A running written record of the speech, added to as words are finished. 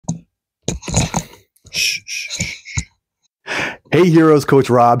Hey heroes, Coach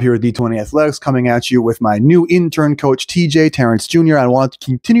Rob here at D&D Athletics coming at you with my new intern coach TJ Terrence Jr. I want to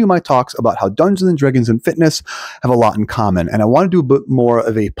continue my talks about how Dungeons and Dragons and fitness have a lot in common. And I want to do a bit more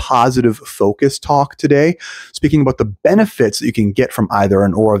of a positive focus talk today, speaking about the benefits that you can get from either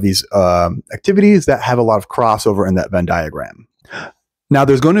or of these activities that have a lot of crossover in that Venn diagram. Now,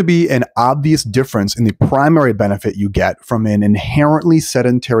 there's going to be an obvious difference in the primary benefit you get from an inherently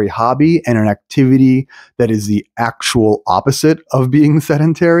sedentary hobby and an activity that is the actual opposite of being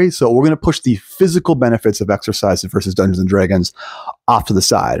sedentary. So we're going to push the physical benefits of exercise versus Dungeons and Dragons off to the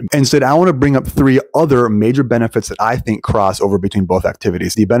side. Instead, I want to bring up three other major benefits that I think cross over between both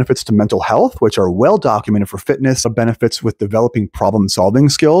activities. The benefits to mental health, which are well documented for fitness, benefits with developing problem-solving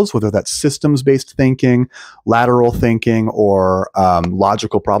skills, whether that's systems-based thinking, lateral thinking, or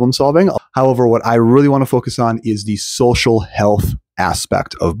logical problem solving. However, what I really want to focus on is the social health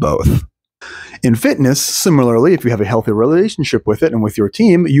aspect of both. In fitness, similarly, if you have a healthy relationship with it and with your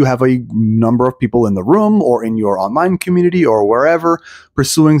team, you have a number of people in the room or in your online community or wherever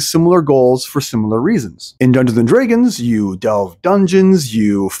pursuing similar goals for similar reasons. In Dungeons and Dragons, you delve dungeons,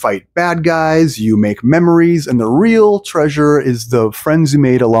 you fight bad guys, you make memories, and the real treasure is the friends you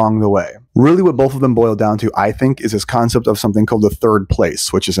made along the way. Really what both of them boil down to, I think, is this concept of something called the third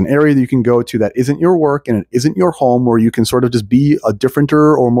place, which is an area that you can go to that isn't your work and it isn't your home, where you can sort of just be a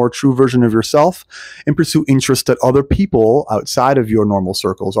differenter or more true version of yourself and pursue interests that other people outside of your normal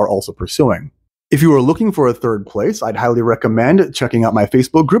circles are also pursuing. If you are looking for a third place, I'd highly recommend checking out my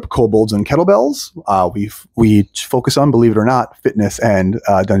Facebook group, Kobolds and Kettlebells. We focus on, believe it or not, fitness and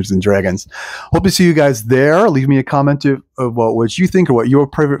Dungeons and Dragons. Hope to see you guys there. Leave me a comment of what you think or what your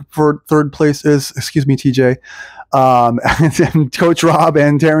favorite third place is. Excuse me, TJ. And Coach Rob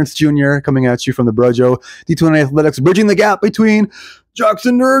and Terrence Jr. coming at you from the Brojo. D&D Athletics, bridging the gap between jocks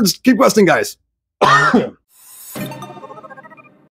and nerds. Keep questing, guys.